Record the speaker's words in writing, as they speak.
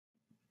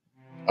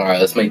Alright,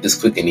 let's make this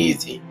quick and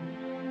easy.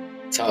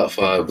 Top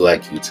 5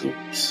 black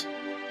YouTubers.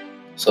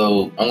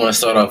 So I'm going to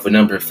start off with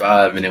number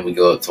 5 and then we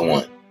go up to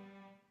 1.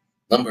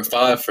 Number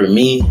 5 for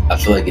me, I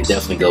feel like it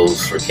definitely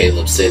goes for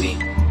Caleb City.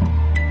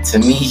 To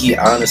me, he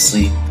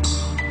honestly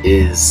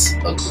is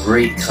a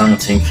great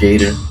content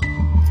creator,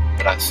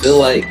 but I feel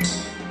like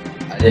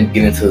I didn't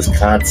get into his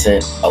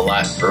content a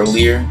lot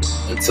earlier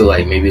until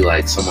maybe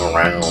somewhere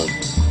around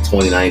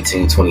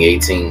 2019,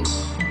 2018.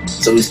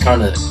 So he's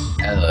kind of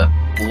at a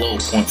low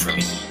point for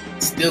me.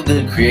 Still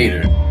good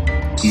creator.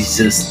 He's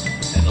just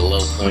at a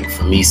low point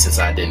for me since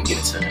I didn't get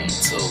into him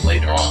until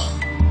later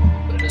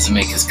on. But it doesn't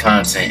make his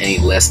content any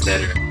less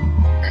better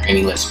or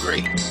any less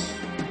great.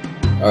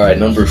 Alright,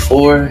 number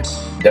 4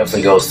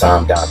 definitely goes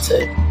to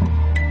Dante.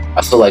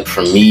 I feel like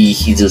for me,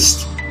 he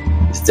just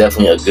is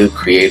definitely a good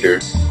creator.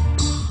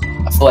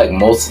 I feel like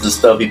most of the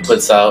stuff he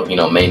puts out,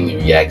 mainly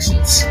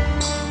reactions.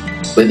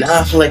 But now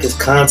I feel like his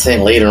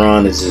content later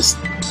on is just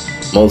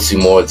mostly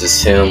more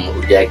just him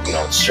reacting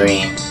on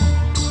stream.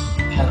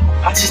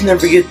 I just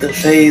never get the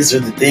phase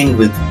or the thing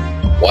with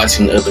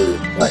watching other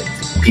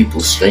people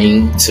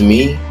stream to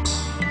me.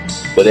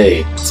 But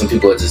hey, some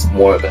people are just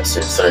more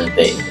invested in certain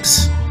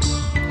things.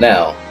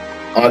 Now,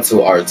 on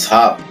to our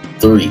top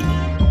 3.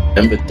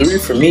 Number 3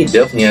 for me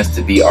definitely has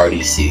to be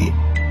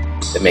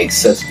RDC. They make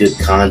such good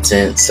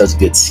content, such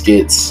good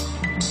skits,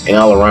 and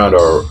all around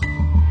are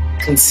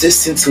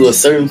consistent to a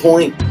certain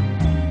point.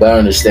 But I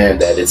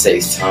understand that it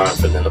takes time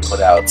for them to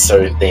put out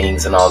certain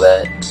things and all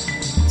that.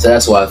 So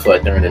that's why I feel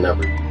like they're in the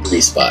number 3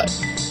 spot.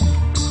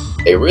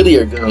 They really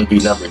are going to be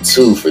number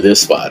 2 for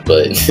this spot,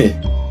 but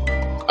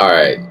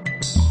alright.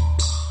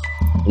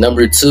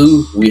 Number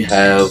 2, we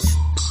have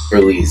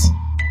Release.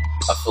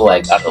 I feel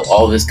like out of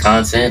all of his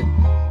content,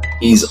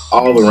 he's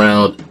all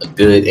around a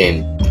good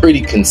and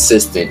pretty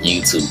consistent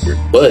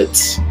YouTuber.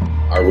 But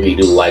I really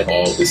do like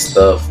all of his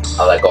stuff.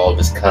 I like all of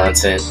his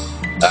content.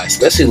 I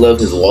especially love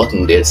his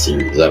Walking Dead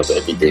series out of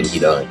everything he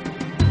done.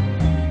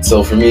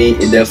 So for me,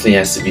 it definitely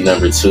has to be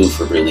number 2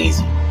 for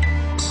Release.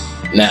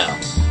 Now,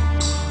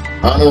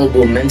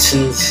 honorable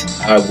mentions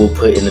I will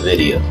put in the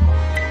video.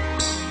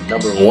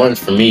 Number 1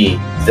 for me,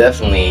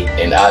 definitely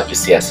and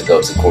obviously has to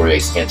go to Corey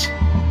Extension.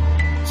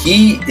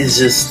 He is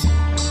just,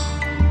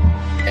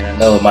 and I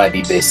know it might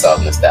be based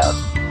off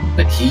nostalgia,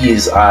 but he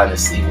is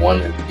honestly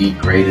one of the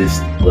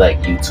greatest black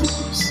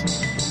YouTubers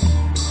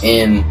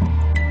in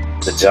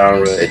the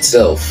genre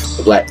itself,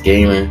 the black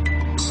gamer.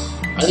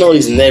 I know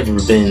he's never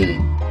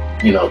been,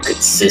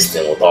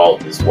 consistent with all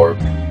of his work,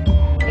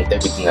 with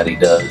everything that he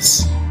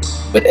does.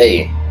 But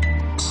hey,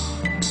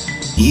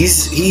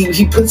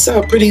 he puts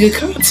out pretty good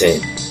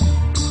content.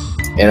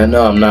 And I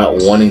know I'm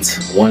not one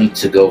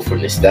to go for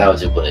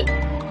nostalgia, but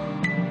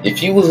if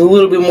he was a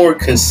little bit more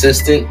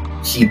consistent,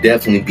 he'd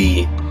definitely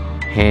be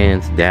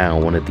hands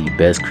down one of the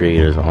best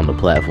creators on the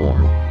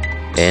platform.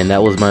 And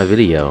that was my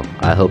video.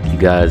 I hope you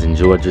guys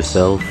enjoyed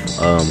yourself.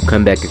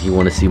 Come back if you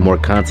want to see more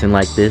content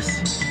like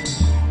this.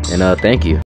 And thank you.